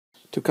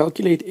To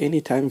calculate any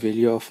time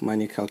value of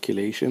money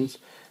calculations,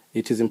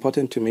 it is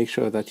important to make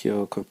sure that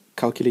your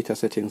calculator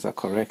settings are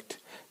correct.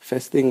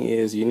 First thing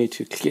is you need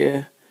to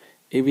clear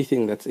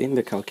everything that's in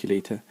the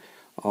calculator.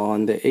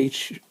 On the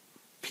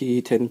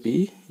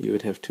HP10bii, you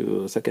would have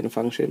to second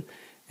function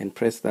and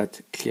press that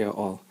clear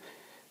all.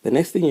 The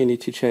next thing you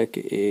need to check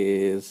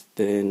is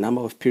the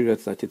number of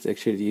periods that it's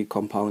actually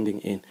compounding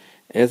in.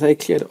 As I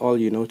cleared all,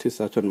 you notice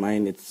that on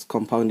mine it's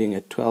compounding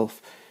at 12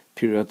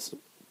 periods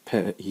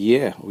per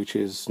year, which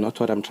is not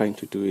what I'm trying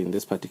to do in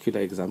this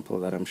particular example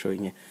that I'm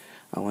showing you.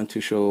 I want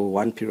to show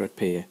 1 period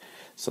per year.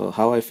 So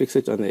how I fix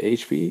it on the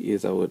HP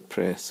is I would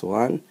press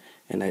 1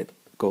 and I'd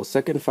go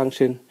second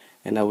function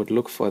and I would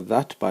look for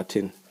that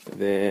button,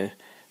 the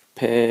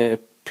per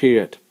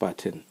period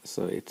button.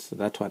 So it's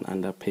that one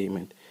under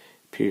payment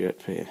period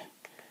per year.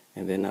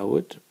 And then I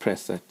would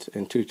press that.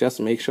 And to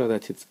just make sure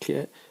that it's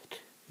clear,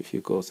 if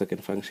you go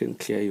second function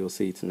clear, you'll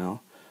see it's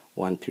now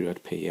 1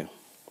 period per year.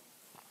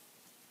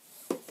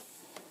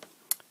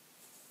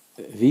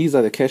 These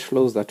are the cash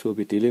flows that we'll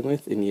be dealing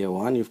with. In year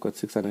 1, you've got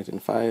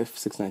 605,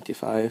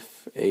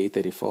 695,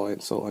 834,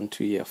 and so on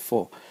to year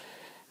 4.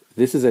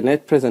 This is a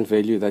net present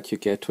value that you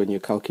get when you're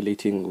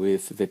calculating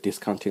with the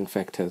discounting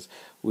factors,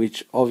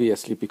 which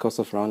obviously, because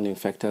of rounding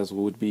factors,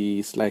 would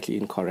be slightly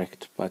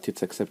incorrect, but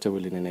it's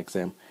acceptable in an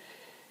exam.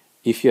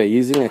 If you're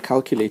using a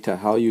calculator,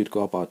 how you'd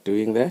go about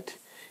doing that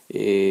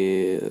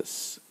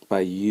is by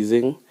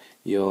using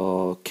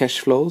your cash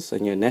flows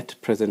and your net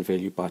present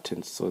value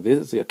buttons. So this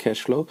is your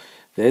cash flow,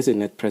 there's a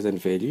net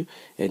present value,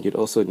 and you'd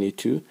also need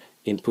to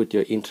input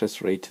your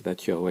interest rate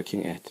that you're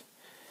working at.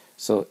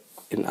 So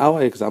in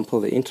our example,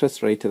 the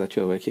interest rate that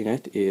you're working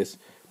at is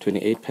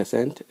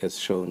 28% as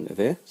shown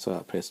there. So I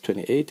press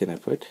 28 and I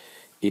put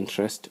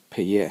interest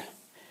per year.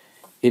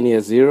 In year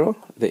 0,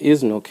 there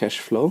is no cash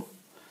flow,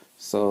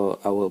 so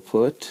I will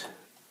put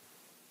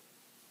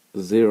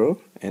 0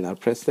 and I'll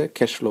press the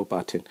cash flow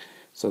button.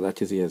 So that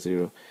is year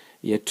 0.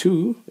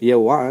 Year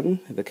 1,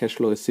 the cash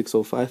flow is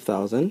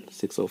 605,000,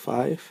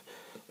 605,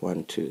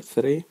 1, 2,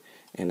 3,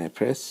 and I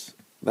press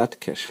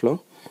that cash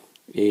flow.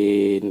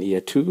 In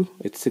year 2,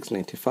 it's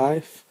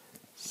 695,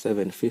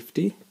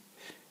 750,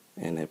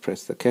 and I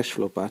press the cash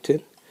flow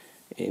button.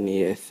 In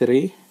year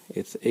 3,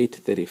 it's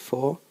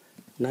 834,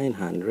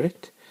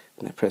 900,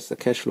 and I press the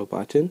cash flow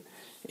button.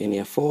 In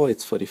year 4,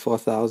 it's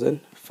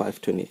 44,000,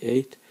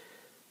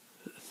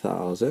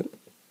 528,000.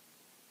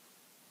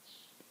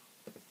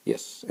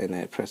 Yes, and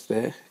I press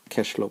the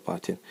cash flow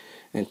button.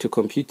 And to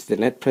compute the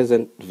net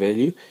present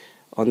value,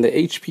 on the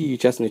HP you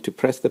just need to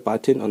press the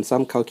button. On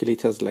some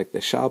calculators like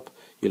the Sharp,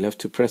 you'll have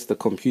to press the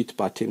compute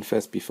button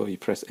first before you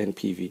press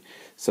NPV.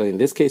 So in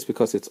this case,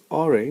 because it's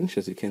orange,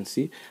 as you can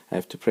see, I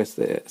have to press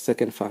the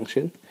second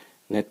function,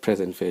 net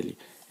present value.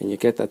 And you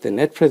get that the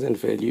net present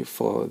value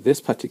for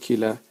this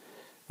particular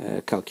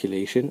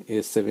calculation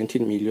is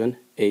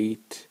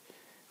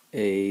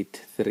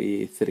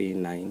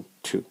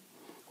 17,883,392.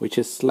 which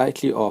is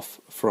slightly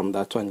off from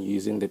that one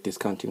using the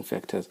discounting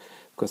factors,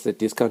 because the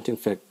discounting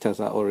factors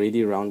are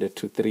already rounded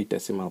to 3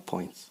 decimal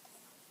points.